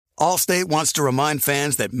Allstate wants to remind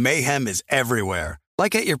fans that mayhem is everywhere,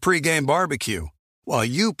 like at your pregame barbecue. While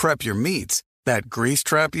you prep your meats, that grease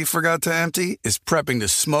trap you forgot to empty is prepping to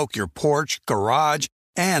smoke your porch, garage,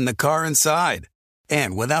 and the car inside.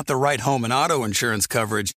 And without the right home and auto insurance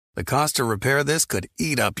coverage, the cost to repair this could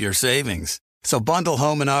eat up your savings. So bundle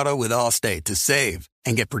home and auto with Allstate to save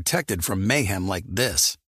and get protected from mayhem like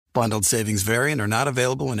this. Bundled savings vary and are not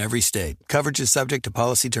available in every state. Coverage is subject to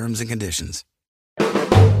policy terms and conditions.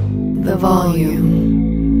 The volume.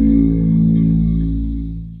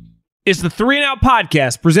 It's the 3 and Out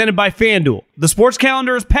podcast presented by FanDuel. The sports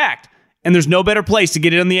calendar is packed, and there's no better place to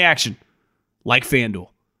get in on the action like FanDuel.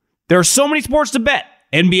 There are so many sports to bet.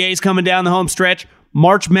 NBA's coming down the home stretch.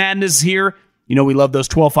 March Madness is here. You know we love those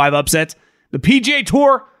 12-5 upsets. The PGA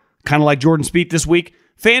Tour, kind of like Jordan Spieth this week.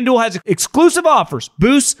 FanDuel has exclusive offers,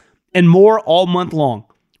 boosts, and more all month long.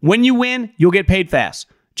 When you win, you'll get paid fast.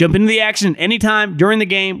 Jump into the action anytime during the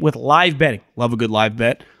game with live betting. Love a good live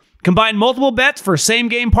bet. Combine multiple bets for a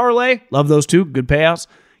same-game parlay. Love those too. Good payouts.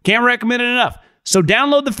 Can't recommend it enough. So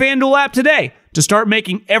download the FanDuel app today to start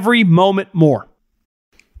making every moment more.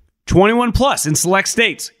 21 plus in select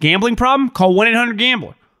states. Gambling problem? Call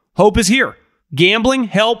 1-800-GAMBLER. Hope is here.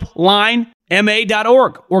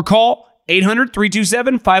 GamblingHelpLineMA.org or call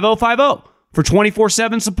 800-327-5050 for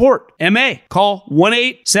 24/7 support. MA. Call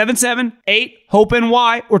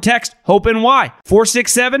 1-877-8-HOPE-NY or text HOPE-NY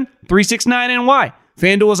 467-369-NY.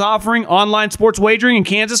 FanDuel is offering online sports wagering in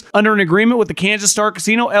Kansas under an agreement with the Kansas Star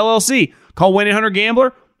Casino, LLC. Call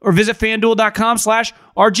 1-800-GAMBLER or visit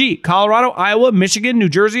FanDuel.com/RG. Colorado, Iowa, Michigan, New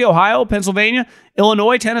Jersey, Ohio, Pennsylvania,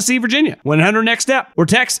 Illinois, Tennessee, Virginia. 1-800-NEXT-STEP or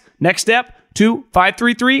text NEXT-STEP to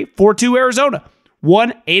 53342 Arizona.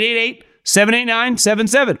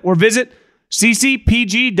 1-888-789-77 or visit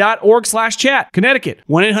ccpg.org/chat. Connecticut.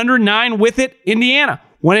 1-800-9-WITH-IT, Indiana.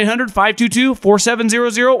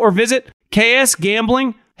 1-800-522-4700 or visit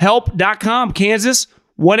ksgamblinghelp.com. Kansas.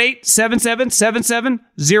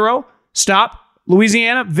 1-877-770-STOP.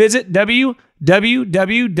 Louisiana. Visit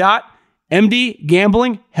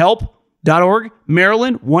www.mdgamblinghelp.org.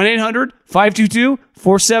 Maryland.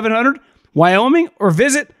 1-800-522-4700. Wyoming, or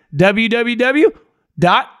visit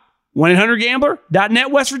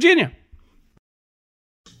www.1800gambler.net, West Virginia.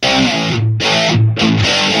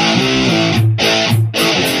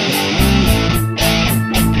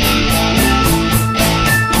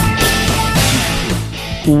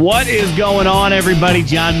 What is going on, everybody?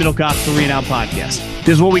 John Middlecoff, 3 and Out podcast.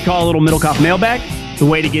 This is what we call a little Middlecoff mailbag. The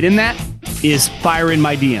way to get in that is fire in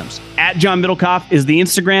my DMs. At John Middlecoff is the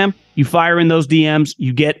Instagram. You fire in those DMs,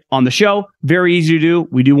 you get on the show. Very easy to do.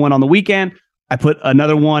 We do one on the weekend. I put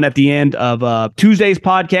another one at the end of Tuesday's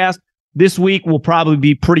podcast. This week will probably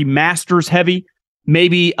be pretty Masters heavy,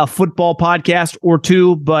 maybe a football podcast or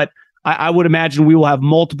two, but I would imagine we will have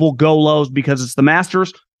multiple go-lows because it's the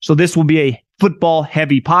Masters. So this will be a football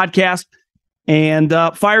heavy podcast. And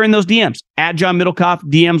fire in those DMs. At John Middlecoff,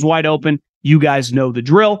 DMs wide open. You guys know the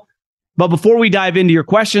drill. But before we dive into your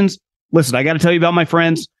questions, listen, I got to tell you about my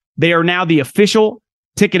friends. They are now the official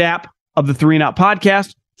ticket app of the 3 and Out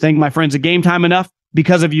podcast. Thank my friends at Game Time Enough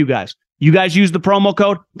because of you guys. You guys use the promo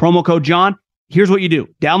code John. Here's what you do.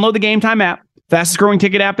 Download the Game Time app, fastest growing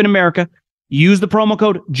ticket app in America. Use the promo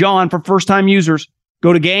code John for first time users.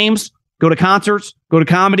 Go to games, go to concerts, go to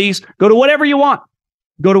comedies, go to whatever you want.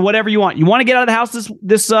 Go to whatever you want. You want to get out of the house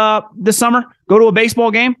this summer? Go to a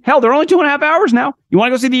baseball game? Hell, they're only 2.5 hours now. You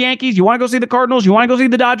want to go see the Yankees? You want to go see the Cardinals? You want to go see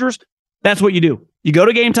the Dodgers? That's what you do. You go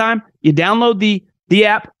to Game Time, you download the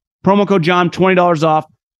app, promo code John, $20 off.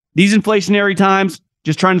 These inflationary times,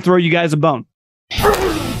 just trying to throw you guys a bone.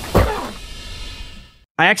 I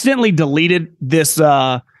accidentally deleted this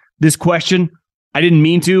question. I didn't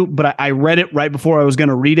mean to, but I read it right before I was going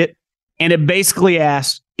to read it. And it basically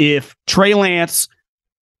asks if Trey Lance,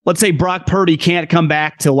 let's say Brock Purdy can't come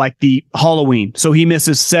back till like the Halloween, so he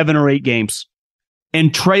misses 7 or 8 games.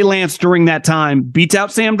 And Trey Lance during that time beats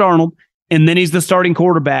out Sam Darnold, and then he's the starting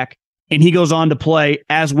quarterback, and he goes on to play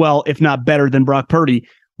as well, if not better than Brock Purdy.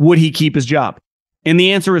 Would he keep his job? And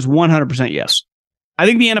the answer is 100% yes. I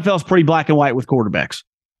think the NFL is pretty black and white with quarterbacks.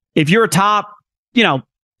 If you're a top,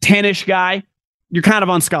 10-ish guy, you're kind of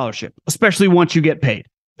on scholarship, especially once you get paid,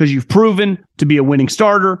 because you've proven to be a winning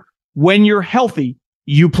starter. When you're healthy,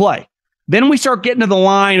 you play. Then we start getting to the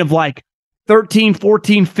line of like 13,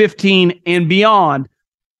 14, 15, and beyond.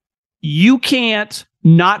 You can't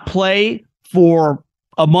not play for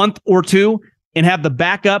a month or two and have the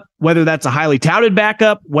backup, whether that's a highly touted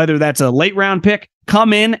backup, whether that's a late round pick,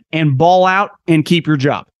 come in and ball out and keep your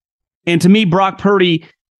job. And to me, Brock Purdy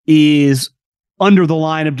is under the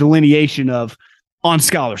line of delineation of on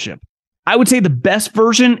scholarship. I would say the best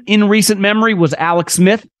version in recent memory was Alex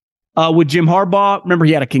Smith with Jim Harbaugh. Remember,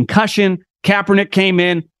 he had a concussion. Kaepernick came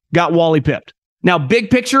in, got Wally pipped. Now, big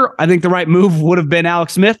picture, I think the right move would have been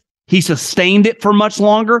Alex Smith. He sustained it for much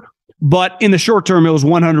longer, but in the short term, it was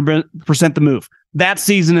 100% the move. That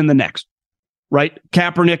season and the next, right?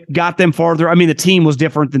 Kaepernick got them farther. I mean, the team was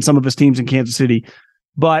different than some of his teams in Kansas City,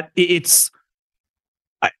 but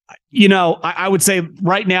I would say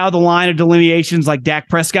right now the line of delineations like Dak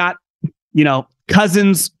Prescott,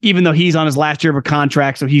 Cousins, even though he's on his last year of a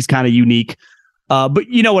contract, so he's kind of unique. But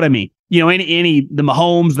you know what I mean? The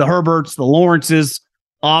Mahomes, the Herberts, the Lawrences,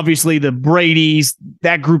 obviously the Bradys,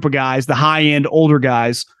 that group of guys, the high-end older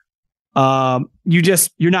guys,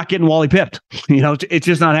 you're not getting Wally pipped. It's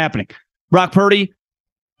just not happening. Brock Purdy,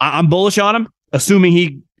 I'm bullish on him, assuming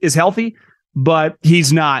he is healthy, but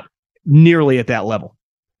he's not nearly at that level.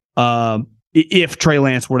 If Trey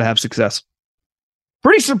Lance were to have success.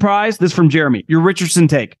 Pretty surprised, this from Jeremy, your Richardson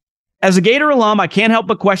take. As a Gator alum, I can't help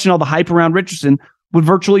but question all the hype around Richardson with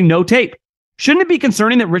virtually no tape. Shouldn't it be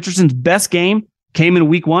concerning that Richardson's best game came in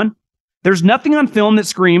week 1? There's nothing on film that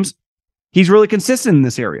screams he's really consistent in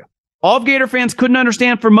this area. All of Gator fans couldn't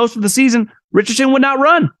understand for most of the season, Richardson would not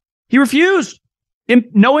run. He refused.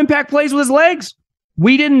 No impact plays with his legs.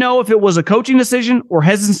 We didn't know if it was a coaching decision or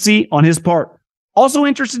hesitancy on his part. Also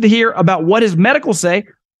interested to hear about what his medicals say,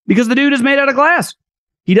 because the dude is made out of glass.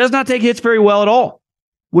 He does not take hits very well at all.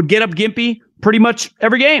 Would get up gimpy pretty much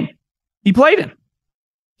every game he played in.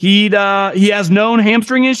 He has known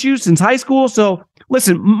hamstring issues since high school. So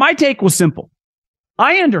listen, my take was simple.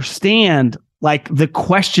 I understand the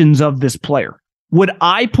questions of this player. Would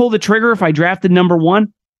I pull the trigger if I drafted number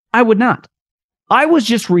 1? I would not. I was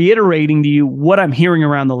just reiterating to you what I'm hearing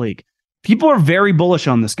around the league. People are very bullish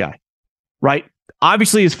on this guy, right?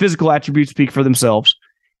 Obviously, his physical attributes speak for themselves.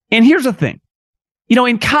 And here's the thing.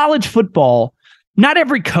 In college football, not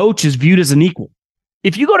every coach is viewed as an equal.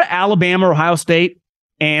 If you go to Alabama or Ohio State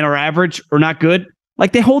and are average or not good,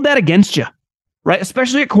 they hold that against you, right?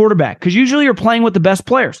 Especially at quarterback, because usually you're playing with the best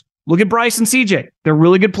players. Look at Bryce and CJ. They're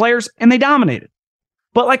really good players, and they dominated.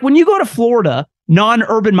 But when you go to Florida,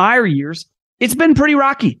 non-Urban Meyer years, it's been pretty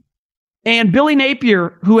rocky. And Billy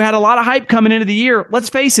Napier, who had a lot of hype coming into the year, let's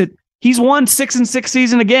face it, he's won 6-6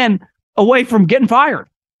 season again away from getting fired.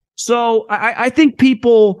 So I think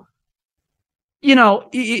people,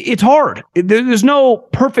 it's hard. There's no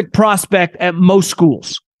perfect prospect at most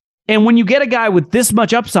schools. And when you get a guy with this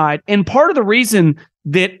much upside, and part of the reason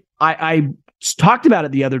that I talked about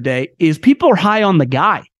it the other day is people are high on the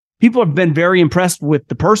guy. People have been very impressed with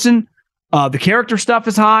the person. The character stuff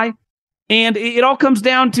is high. And it all comes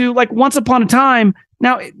down to once upon a time.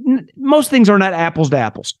 Now, most things are not apples to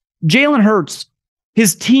apples. Jalen Hurts,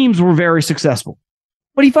 his teams were very successful,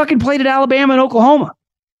 but he fucking played at Alabama and Oklahoma.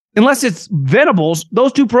 Unless it's Venables,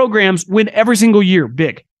 those two programs win every single year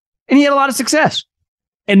big. And he had a lot of success.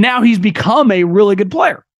 And now he's become a really good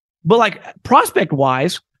player. But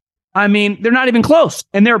prospect-wise, I mean, they're not even close.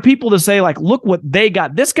 And there are people to say, look what they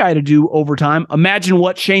got this guy to do over time. Imagine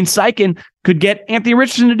what Shane Steichen could get Anthony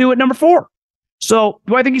Richardson to do at number 4. So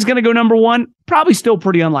do I think he's going to go number 1? Probably still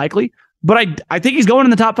pretty unlikely. But I think he's going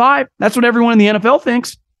in the top 5. That's what everyone in the NFL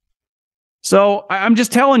thinks. So I'm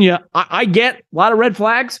just telling you, I get a lot of red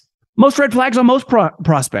flags. Most red flags on most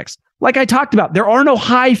prospects. Like I talked about, there are no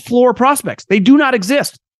high floor prospects. They do not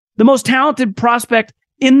exist. The most talented prospect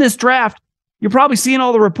in this draft, you're probably seeing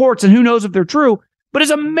all the reports, and who knows if they're true, but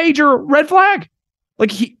is a major red flag.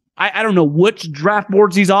 I don't know which draft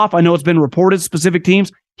boards he's off. I know it's been reported, specific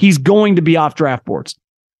teams. He's going to be off draft boards.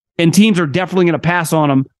 And teams are definitely going to pass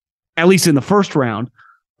on him, at least in the first round,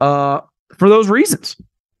 for those reasons.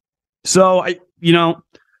 So,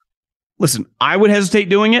 listen, I would hesitate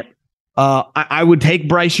doing it. I would take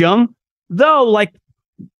Bryce Young, though,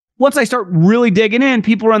 once I start really digging in,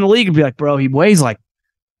 people around the league would be like, bro, he weighs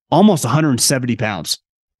almost 170 pounds.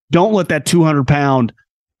 Don't let that 200-pound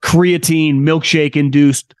creatine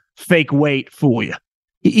milkshake-induced fake weight fool you.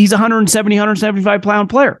 He's a 170, 175-pound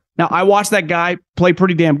player. Now, I watched that guy play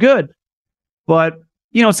pretty damn good, but,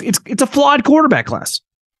 it's a flawed quarterback class.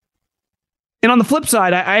 And on the flip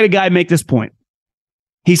side, I had a guy make this point.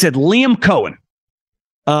 He said Liam Cohen,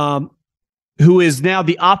 who is now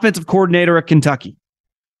the offensive coordinator at Kentucky.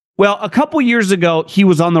 Well, a couple years ago, he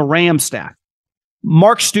was on the Rams staff.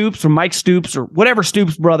 Mark Stoops or Mike Stoops or whatever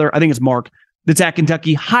Stoops' brother, I think it's Mark, that's at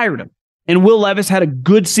Kentucky, hired him. And Will Levis had a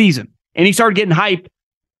good season. And he started getting hyped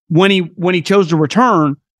when he chose to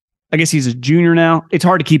return. I guess he's a junior now. It's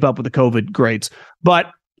hard to keep up with the COVID grades.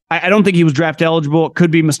 But I don't think he was draft eligible. It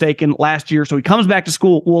could be mistaken last year. So he comes back to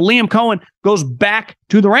school. Well, Liam Cohen goes back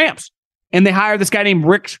to the Rams. And they hire this guy named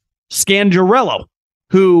Rick Scangarello,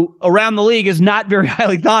 who around the league is not very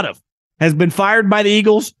highly thought of, has been fired by the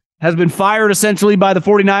Eagles, has been fired essentially by the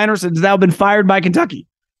 49ers, and has now been fired by Kentucky.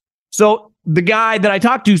 So the guy that I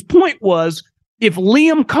talked to's point was, if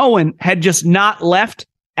Liam Cohen had just not left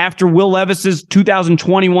after Will Levis's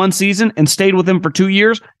 2021 season and stayed with him for 2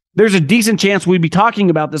 years, there's a decent chance we'd be talking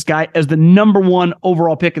about this guy as the number 1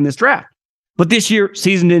 overall pick in this draft. But this year,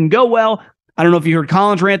 season didn't go well. I don't know if you heard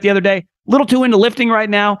Colin's rant the other day. A little too into lifting right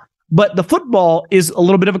now, but the football is a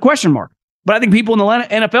little bit of a question mark. But I think people in the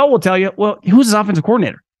NFL will tell you, well, who's his offensive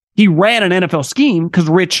coordinator? He ran an NFL scheme because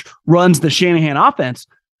Rich runs the Shanahan offense.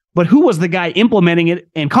 But who was the guy implementing it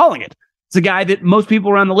and calling it? It's a guy that most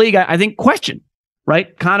people around the league, I think, question,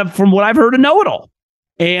 right? Kind of from what I've heard, a know-it-all,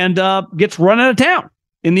 and gets run out of town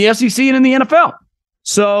in the SEC and in the NFL.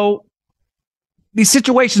 So these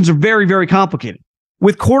situations are very, very complicated.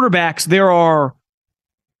 With quarterbacks, there are,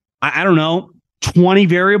 I don't know, 20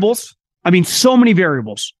 variables. I mean, so many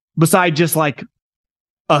variables besides just like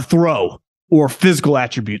a throw or physical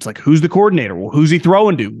attributes, like who's the coordinator? Well, who's he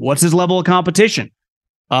throwing to? What's his level of competition?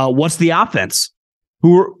 What's the offense?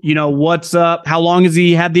 How long has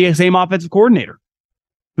he had the same offensive coordinator?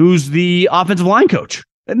 Who's the offensive line coach?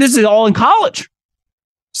 And this is all in college.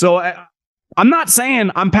 So I'm not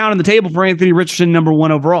saying I'm pounding the table for Anthony Richardson number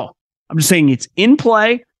 1 overall. I'm just saying it's in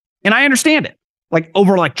play, and I understand it. Like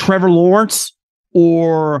over like Trevor Lawrence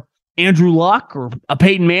or Andrew Luck or a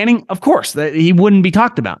Peyton Manning, of course, that he wouldn't be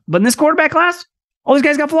talked about. But in this quarterback class, all these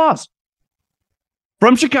guys got flaws.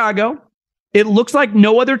 From Chicago, it looks like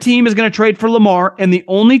no other team is going to trade for Lamar, and the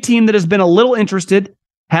only team that has been a little interested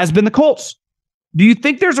has been the Colts. Do you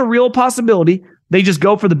think there's a real possibility they just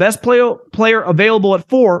go for the best player available at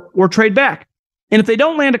 4 or trade back? And if they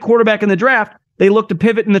don't land a quarterback in the draft, they look to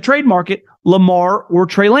pivot in the trade market, Lamar or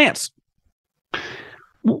Trey Lance.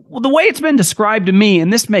 Well, the way it's been described to me,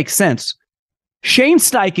 and this makes sense, Shane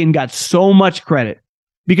Steichen got so much credit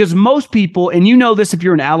because most people, and you know this if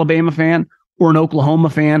you're an Alabama fan or an Oklahoma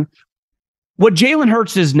fan, what Jalen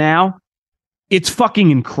Hurts is now, it's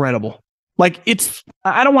fucking incredible. Like it's,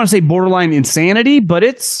 I don't want to say borderline insanity, but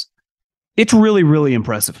it's really, really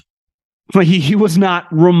impressive. Like he was not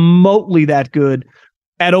remotely that good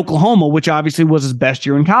at Oklahoma, which obviously was his best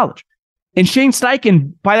year in college. And Shane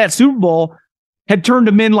Steichen, by that Super Bowl, had turned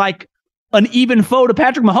him in like an even foe to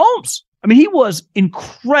Patrick Mahomes. I mean, he was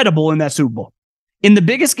incredible in that Super Bowl. In the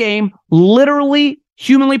biggest game, literally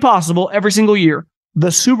humanly possible every single year,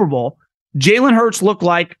 the Super Bowl, Jalen Hurts looked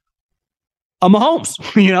like a Mahomes,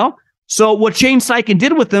 So what Shane Steichen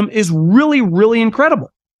did with them is really, really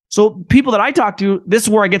incredible. So people that I talk to, this is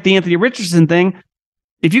where I get the Anthony Richardson thing.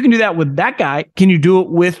 If you can do that with that guy, can you do it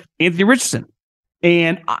with Anthony Richardson?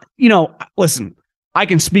 And, listen, I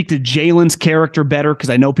can speak to Jalen's character better because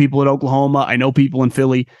I know people at Oklahoma. I know people in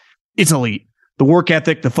Philly. It's elite. The work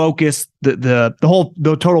ethic, the focus, the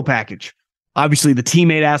total package. Obviously, the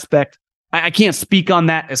teammate aspect. I can't speak on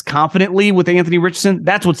that as confidently with Anthony Richardson.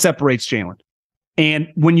 That's what separates Jalen. And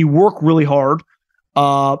when you work really hard,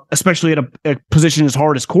 especially at a position as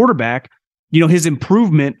hard as quarterback, his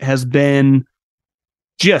improvement has been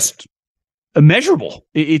just immeasurable.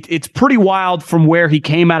 It's pretty wild from where he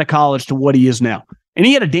came out of college to what he is now. And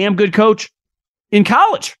he had a damn good coach in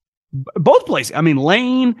college, both places. I mean,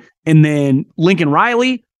 Lane and then Lincoln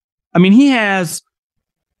Riley. I mean, he has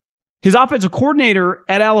his offensive coordinator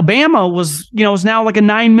at Alabama is now like a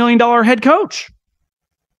 $9 million head coach.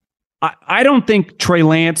 I don't think Trey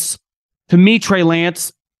Lance, to me,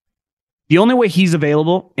 the only way he's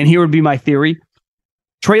available, and here would be my theory,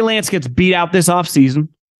 Trey Lance gets beat out this offseason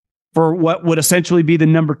for what would essentially be the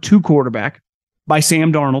number 2 quarterback by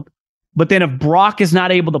Sam Darnold. But then if Brock is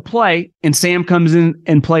not able to play and Sam comes in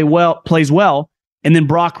and plays well, and then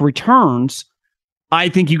Brock returns, I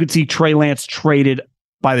think you could see Trey Lance traded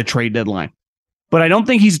by the trade deadline. But I don't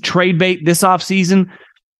think he's trade bait this offseason.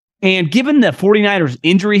 And given the 49ers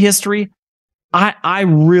injury history, I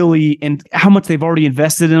really, and how much they've already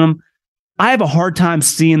invested in him, I have a hard time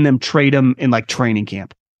seeing them trade him in like training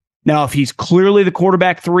camp. Now, if he's clearly the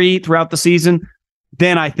quarterback 3 throughout the season,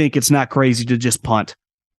 then I think it's not crazy to just punt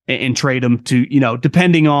and trade him to,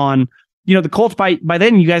 depending on, the Colts by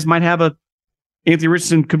then you guys might have Anthony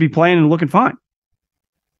Richardson could be playing and looking fine.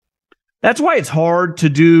 That's why it's hard to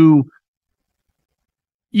do,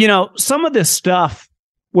 some of this stuff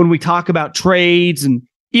when we talk about trades and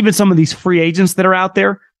even some of these free agents that are out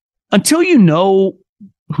there, until you know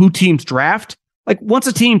who teams draft, like once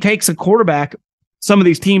a team takes a quarterback, some of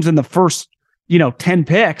these teams in the first, 10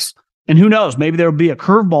 picks, and who knows, maybe there'll be a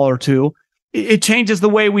curveball or two. It changes the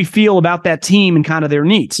way we feel about that team and kind of their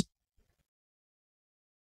needs.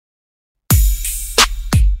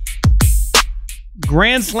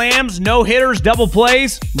 Grand slams, no hitters, double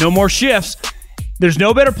plays, no more shifts. There's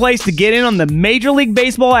no better place to get in on the Major League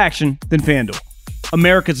Baseball action than FanDuel,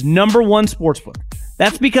 America's #1 sportsbook.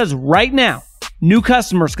 That's because right now, new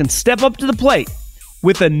customers can step up to the plate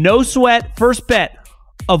with a no-sweat first bet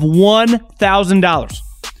of $1,000.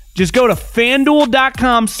 Just go to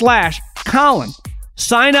FanDuel.com/Colin.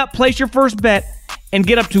 Sign up, place your first bet, and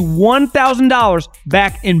get up to $1,000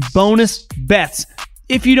 back in bonus bets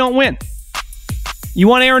if you don't win. You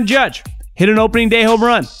want Aaron Judge, hit an opening day home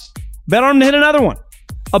run. Bet on him to hit another one.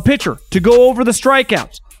 A pitcher to go over the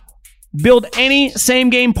strikeouts. Build any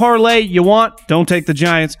same-game parlay you want. Don't take the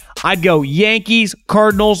Giants. I'd go Yankees,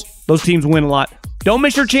 Cardinals. Those teams win a lot. Don't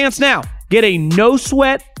miss your chance now. Get a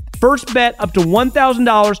no-sweat first bet up to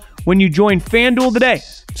 $1,000 when you join FanDuel today.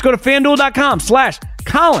 Just go to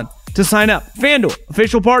FanDuel.com/Colin to sign up. FanDuel,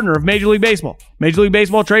 official partner of Major League Baseball. Major League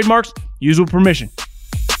Baseball trademarks used with permission.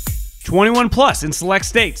 21 plus in select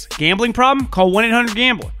states. Gambling problem? Call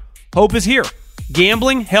 1-800-GAMBLER. Hope is here.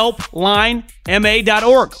 Gambling Help Line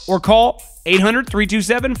MA.org or call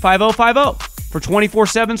 800-327-5050 for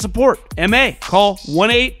 24/7 support. MA, call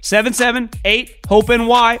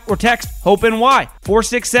 1-877-8-HOPE-NY or text HOPE-NY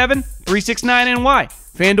 467-369-NY.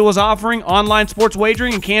 FanDuel is offering online sports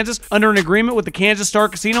wagering in Kansas under an agreement with the Kansas Star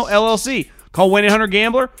Casino, LLC. Call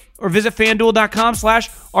 1-800-GAMBLER or visit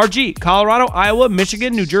FanDuel.com/RG. Colorado, Iowa,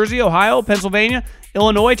 Michigan, New Jersey, Ohio, Pennsylvania,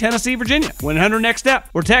 Illinois, Tennessee, Virginia. 1-800-NEXT-STEP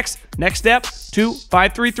or text NEXT STEP to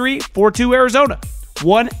 53342 Arizona.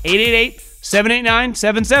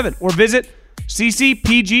 1-888-789-77 or visit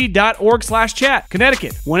ccpg.org/chat.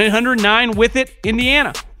 Connecticut. 1-800-9-WITH-IT.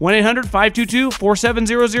 Indiana.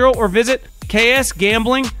 1-800-522-4700 or visit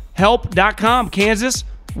ksgamblinghelp.com. Kansas.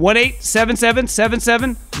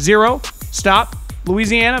 1-877-770. Stop.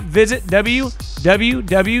 Louisiana. Visit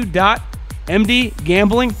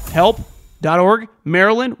www.mdgamblinghelp.org.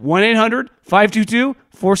 Maryland.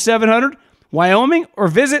 1-800-522-4700. Wyoming. Or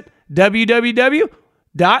visit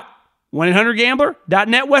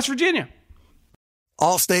www.1800gambler.net. West Virginia.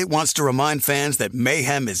 Allstate wants to remind fans that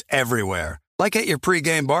mayhem is everywhere, like at your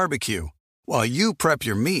pregame barbecue. While you prep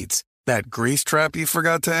your meats, that grease trap you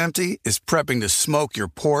forgot to empty is prepping to smoke your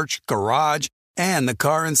porch, garage, and the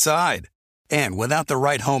car inside. And without the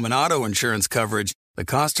right home and auto insurance coverage, the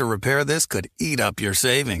cost to repair this could eat up your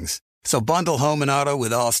savings. So bundle home and auto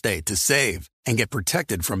with Allstate to save and get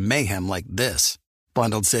protected from mayhem like this.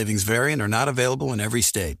 Bundled savings vary and are not available in every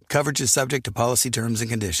state. Coverage is subject to policy terms and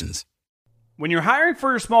conditions. When you're hiring for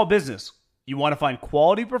your small business, you want to find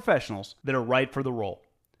quality professionals that are right for the role.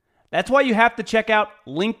 That's why you have to check out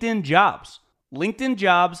LinkedIn Jobs. LinkedIn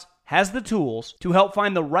Jobs has the tools to help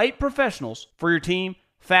find the right professionals for your team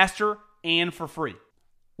faster and for free.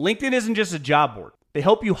 LinkedIn isn't just a job board. They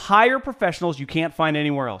help you hire professionals you can't find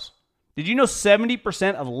anywhere else. Did you know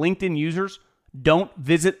 70% of LinkedIn users don't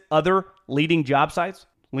visit other leading job sites?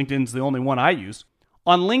 LinkedIn's the only one I use.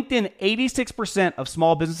 On LinkedIn, 86% of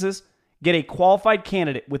small businesses get a qualified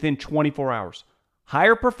candidate within 24 hours.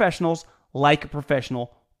 Hire professionals like a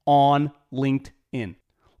professional on LinkedIn.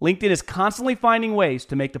 LinkedIn is constantly finding ways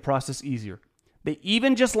to make the process easier. They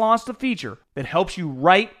even just launched a feature that helps you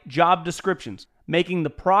write job descriptions, making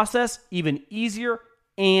the process even easier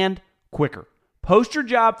and quicker. Post your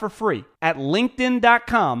job for free at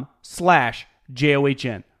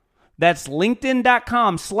linkedin.com/JOHN. That's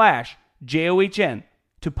linkedin.com/JOHN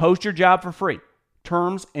to post your job for free.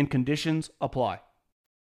 Terms and conditions apply.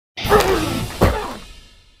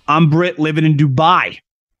 I'm Britt, living in Dubai.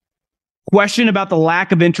 Question about the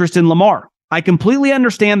lack of interest in Lamar. I completely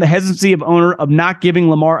understand the hesitancy of owner of not giving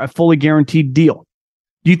Lamar a fully guaranteed deal.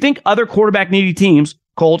 Do you think other quarterback-needy teams,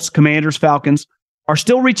 Colts, Commanders, Falcons, are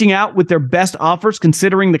still reaching out with their best offers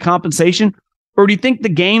considering the compensation? Or do you think the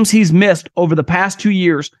games he's missed over the past 2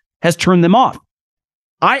 years has turned them off?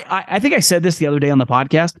 I think I said this the other day on the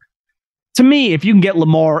podcast. To me, if you can get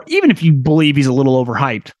Lamar, even if you believe he's a little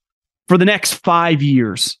overhyped, for the next 5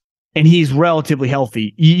 years, and he's relatively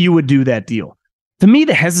healthy, you would do that deal. To me,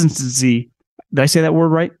 the hesitancy, did I say that word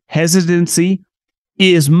right? Hesitancy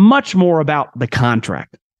is much more about the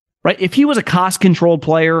contract, right? If he was a cost-controlled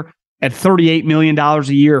player at $38 million a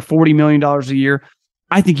year, $40 million a year,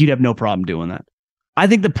 I think you'd have no problem doing that. I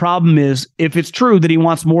think the problem is, if it's true that he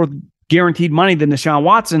wants more guaranteed money than Deshaun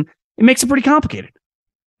Watson, it makes it pretty complicated.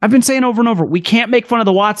 I've been saying over and over, we can't make fun of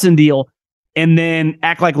the Watson deal and then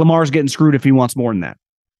act like Lamar's getting screwed if he wants more than that.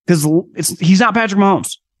 Because he's not Patrick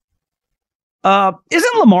Mahomes.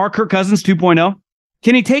 Isn't Lamar Kirk Cousins 2.0?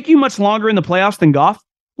 Can he take you much longer in the playoffs than Goff?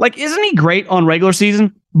 Like, isn't he great on regular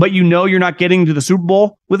season, but you know you're not getting to the Super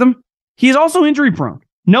Bowl with him? He is also injury prone.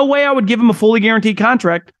 No way I would give him a fully guaranteed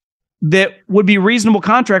contract that would be a reasonable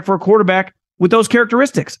contract for a quarterback with those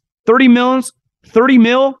characteristics. 30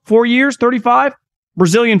 mil, 4 years, 35.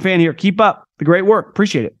 Brazilian fan here. Keep up the great work.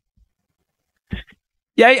 Appreciate it.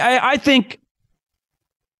 Yeah, I think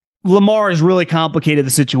Lamar has really complicated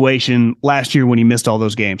the situation last year when he missed all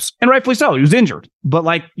those games. And rightfully so. He was injured. But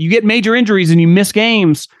like, you get major injuries and you miss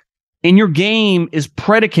games and your game is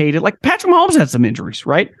predicated. Like Patrick Mahomes had some injuries,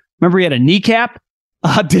 right? Remember he had a kneecap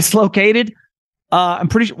dislocated. I'm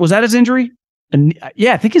pretty sure, was that his injury?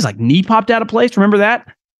 Yeah, I think his knee popped out of place. Remember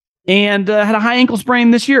that? And had a high ankle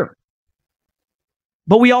sprain this year.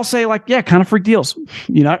 But we all say kind of freak deals,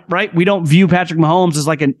 right? We don't view Patrick Mahomes as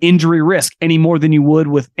like an injury risk any more than you would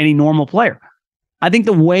with any normal player. I think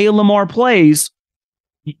the way Lamar plays,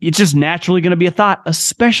 it's just naturally going to be a thought,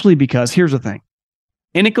 especially because here's the thing.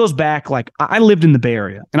 And it goes back, I lived in the Bay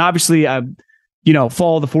Area, and obviously I,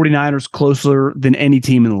 follow the 49ers closer than any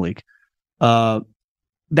team in the league. That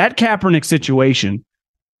Kaepernick situation,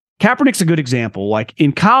 Kaepernick's a good example. Like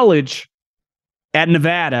in college at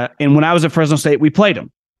Nevada, and when I was at Fresno State, we played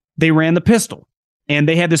them. They ran the pistol, and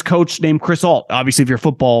they had this coach named Chris Alt. Obviously, if you're a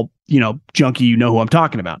football, junkie, you know who I'm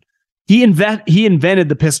talking about. He invented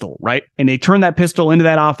the pistol, right? And they turned that pistol into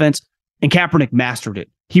that offense, and Kaepernick mastered it.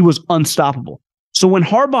 He was unstoppable. So when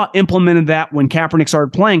Harbaugh implemented that when Kaepernick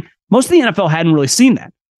started playing, most of the NFL hadn't really seen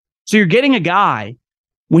that. So you're getting a guy,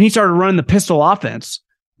 when he started running the pistol offense,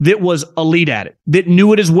 that was elite at it, that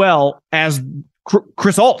knew it as well as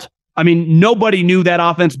Chris Alt. I mean, nobody knew that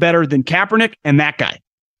offense better than Kaepernick and that guy.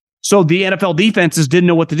 So the NFL defenses didn't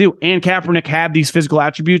know what to do. And Kaepernick had these physical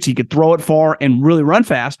attributes. He could throw it far and really run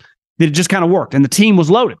fast. That it just kind of worked. And the team was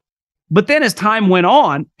loaded. But then as time went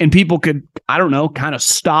on and people could, kind of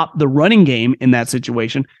stop the running game in that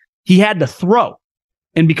situation, he had to throw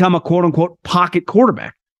and become a quote unquote pocket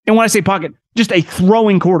quarterback. And when I say pocket, just a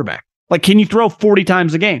throwing quarterback. Like, can you throw 40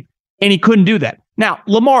 times a game? And he couldn't do that. Now,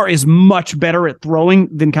 Lamar is much better at throwing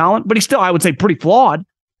than Colin, but he's still, I would say, pretty flawed.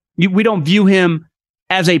 We don't view him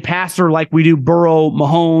as a passer like we do Burrow,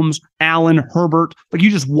 Mahomes, Allen, Herbert. Like,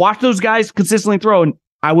 you just watch those guys consistently throw, and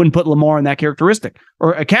I wouldn't put Lamar in that characteristic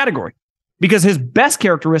or a category because his best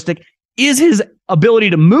characteristic is his ability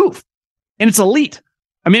to move, and it's elite.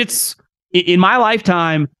 I mean, it's, in my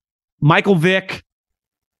lifetime, Michael Vick,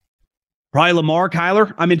 probably Lamar,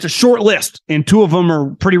 Kyler. I mean, it's a short list, and two of them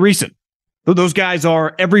are pretty recent. Those guys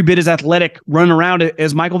are every bit as athletic running around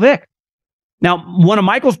as Michael Vick. Now, one of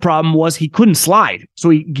Michael's problem was he couldn't slide, so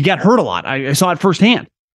he got hurt a lot. I saw it firsthand.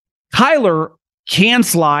 Kyler can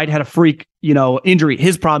slide, had a freak, injury.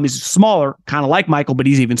 His problem is smaller, kind of like Michael, but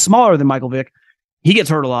he's even smaller than Michael Vick. He gets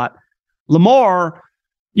hurt a lot. Lamar,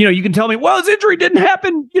 you can tell me, well, his injury didn't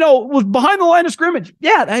happen, was behind the line of scrimmage.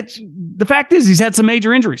 Yeah, the fact is he's had some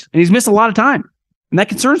major injuries, and he's missed a lot of time, and that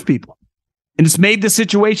concerns people. And it's made the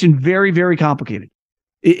situation very, very complicated.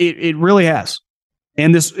 It really has.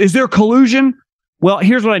 And is there collusion? Well,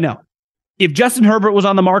 here's what I know. If Justin Herbert was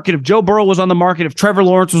on the market, if Joe Burrow was on the market, if Trevor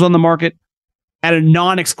Lawrence was on the market at a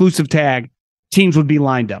non-exclusive tag, teams would be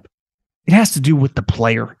lined up. It has to do with the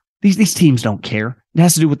player. These teams don't care. It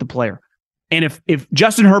has to do with the player. And if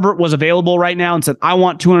Justin Herbert was available right now and said, I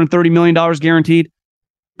want $230 million guaranteed,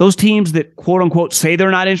 those teams that quote unquote say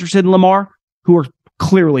they're not interested in Lamar, who are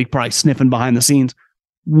clearly probably sniffing behind the scenes,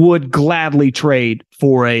 would gladly trade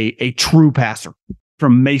for a true passer.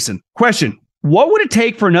 From Mason. Question: what would it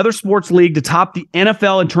take for another sports league to top the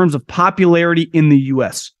NFL in terms of popularity in the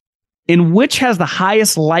U.S.? And which has the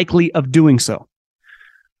highest likely of doing so?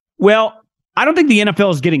 Well, I don't think the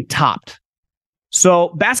NFL is getting topped. So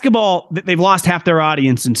basketball, they've lost half their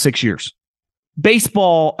audience in 6 years.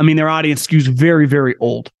 Baseball, their audience skews very, very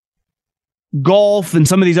old. Golf and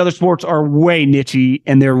some of these other sports are way niche-y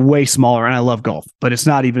and they're way smaller. And I love golf, but it's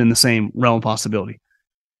not even in the same realm of possibility.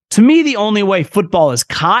 To me, the only way football is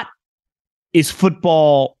caught is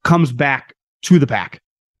football comes back to the pack.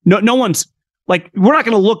 No one's we're not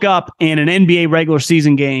going to look up and an NBA regular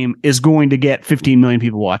season game is going to get 15 million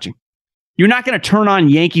people watching. You're not going to turn on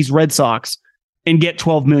Yankees Red Sox and get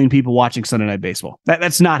 12 million people watching Sunday Night Baseball.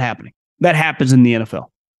 That's not happening. That happens in the NFL.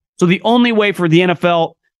 So the only way for the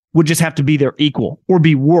NFL would just have to be their equal or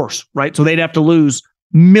be worse, right? So they'd have to lose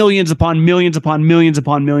millions upon millions upon millions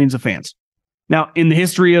upon millions of fans. Now, in the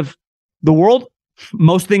history of the world,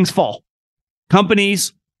 most things fall.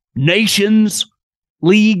 Companies, nations,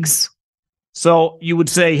 leagues. So you would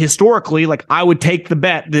say historically, I would take the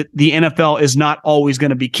bet that the NFL is not always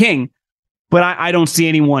going to be king, but I don't see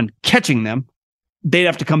anyone catching them. They'd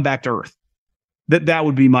have to come back to earth. That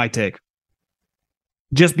would be my take.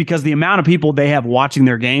 Just because the amount of people they have watching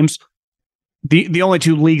their games, the only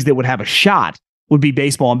two leagues that would have a shot would be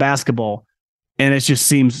baseball and basketball. And it just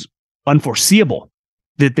seems unforeseeable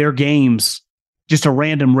that their games, just a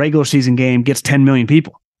random regular season game, gets 10 million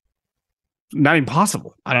people. Not even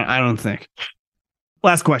possible. I don't think.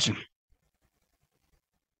 Last question.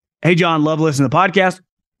 Hey, John, love listening to the podcast.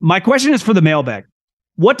 My question is for the mailbag.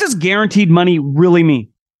 What does guaranteed money really mean?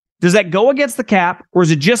 Does that go against the cap, or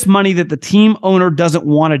is it just money that the team owner doesn't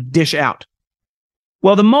want to dish out?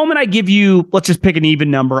 Well, the moment I give you, let's just pick an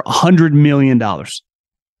even number, $100 million,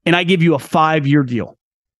 and I give you a 5-year deal,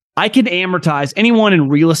 I can amortize. Anyone in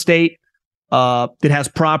real estate that has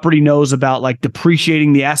property knows about like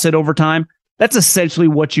depreciating the asset over time. That's essentially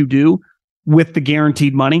what you do with the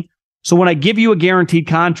guaranteed money. So when I give you a guaranteed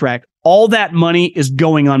contract, all that money is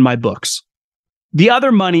going on my books. The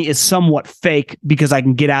other money is somewhat fake because I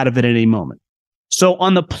can get out of it at any moment. So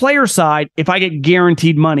on the player side, if I get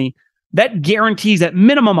guaranteed money, that guarantees at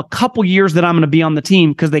minimum a couple years that I'm going to be on the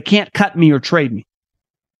team because they can't cut me or trade me.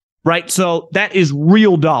 Right? So that is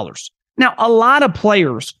real dollars. Now, a lot of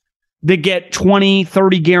players that get 20,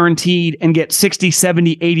 30 guaranteed and get 60,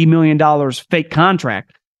 70, 80 million dollars fake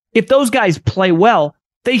contract, if those guys play well,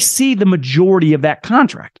 they see the majority of that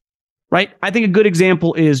contract. Right? I think a good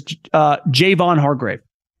example is Javon Hargrave.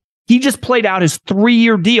 He just played out his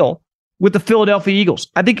 3-year deal with the Philadelphia Eagles.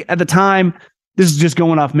 I think at the time, this is just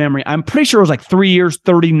going off memory, I'm pretty sure it was like 3 years,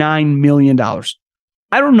 $39 million.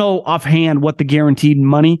 I don't know offhand what the guaranteed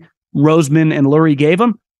money Roseman and Lurie gave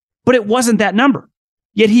him, but it wasn't that number.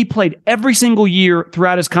 Yet he played every single year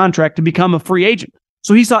throughout his contract to become a free agent.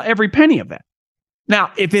 So he saw every penny of that.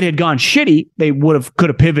 Now, if it had gone shitty, they could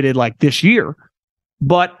have pivoted like this year.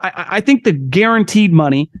 But I think the guaranteed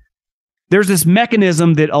money, there's this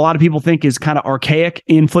mechanism that a lot of people think is kind of archaic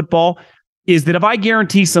in football, is that if I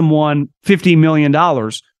guarantee someone $50 million,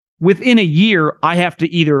 within a year, I have to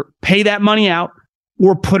either pay that money out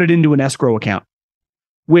or put it into an escrow account,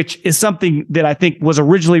 which is something that I think was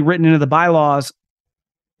originally written into the bylaws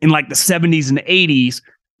in like the 70s and 80s,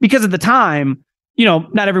 because at the time,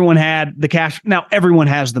 not everyone had the cash. Now everyone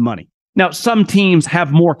has the money. Now some teams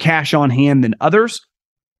have more cash on hand than others,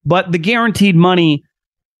 but the guaranteed money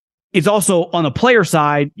is also on the player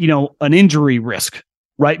side, an injury risk,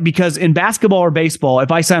 right? Because in basketball or baseball,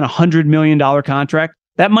 if I sign $100 million contract,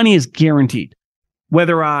 that money is guaranteed.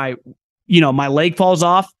 Whether my leg falls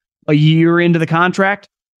off a year into the contract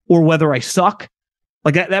or whether I suck,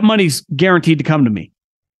 like that money's guaranteed to come to me.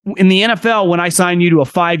 In the NFL, when I sign you to a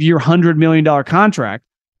 5-year, $100 million contract,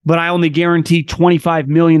 but I only guarantee $25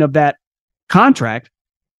 million of that contract,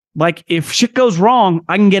 like if shit goes wrong,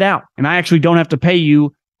 I can get out and I actually don't have to pay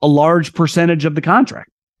you a large percentage of the contract.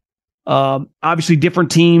 Obviously, different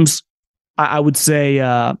teams, I would say,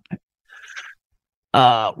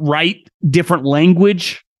 write different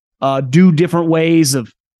language, do different ways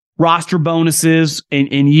of roster bonuses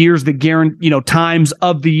in years that guarantee, times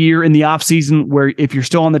of the year in the offseason where if you're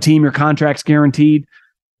still on the team, your contract's guaranteed.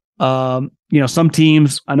 Some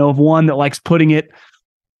teams, I know of one that likes putting it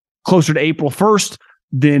closer to April 1st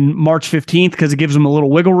than March 15th because it gives them a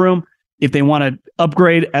little wiggle room if they want to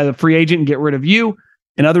upgrade as a free agent and get rid of you.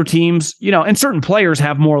 And other teams, and certain players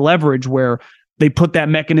have more leverage where they put that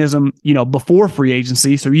mechanism, before free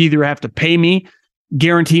agency. So you either have to pay me,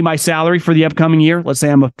 guarantee my salary for the upcoming year. Let's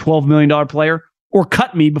say I'm a $12 million player, or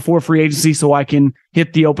cut me before free agency so I can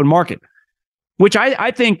hit the open market, which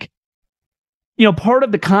I think, part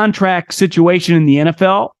of the contract situation in the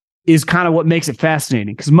NFL is kind of what makes it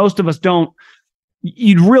fascinating, because most of us don't.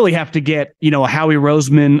 You'd really have to get, a Howie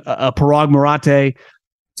Roseman, a Parag Marathe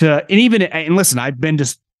and listen, I've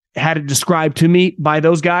had it described to me by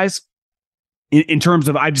those guys in terms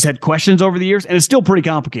of, I've just had questions over the years, and it's still pretty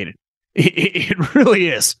complicated. It really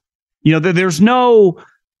is. There's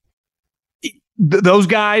those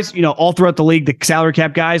guys, all throughout the league, the salary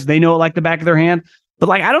cap guys, they know it like the back of their hand. But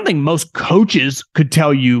I don't think most coaches could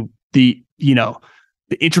tell you the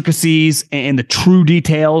intricacies and the true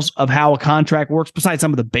details of how a contract works, besides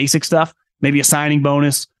some of the basic stuff, maybe a signing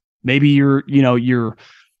bonus, maybe your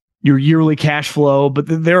yearly cash flow. But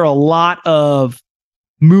there are a lot of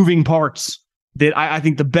moving parts that I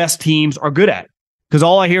think the best teams are good at. Because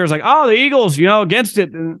all I hear is like, the Eagles, against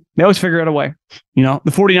it. And they always figure it a way. The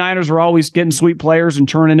 49ers are always getting sweet players and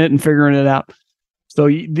turning it and figuring it out. So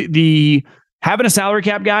the having a salary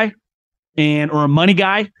cap guy or a money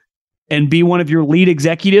guy and be one of your lead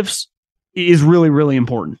executives is really, really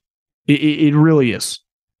important. It really is.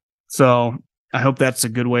 So I hope that's a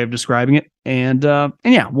good way of describing it. And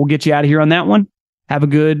yeah, we'll get you out of here on that one. Have a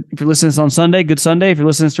good, if you're listening to this on Sunday, good Sunday. If you're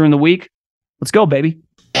listening to this during the week, let's go, baby.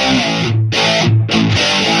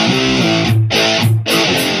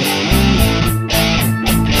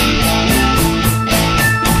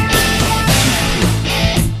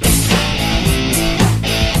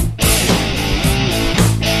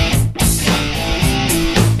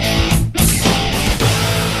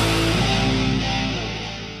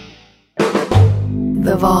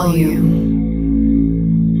 volume.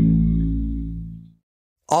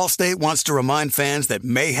 Allstate wants to remind fans that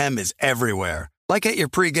mayhem is everywhere, like at your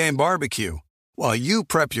pregame barbecue. While you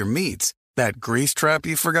prep your meats, that grease trap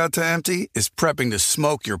you forgot to empty is prepping to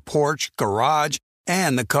smoke your porch, garage,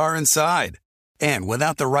 and the car inside. And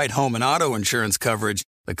without the right home and auto insurance coverage,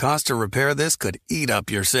 the cost to repair this could eat up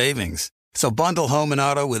your savings. So bundle home and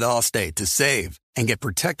auto with Allstate to save and get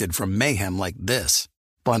protected from mayhem like this.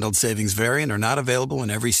 Bundled savings vary and are not available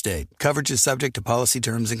in every state. Coverage is subject to policy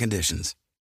terms and conditions.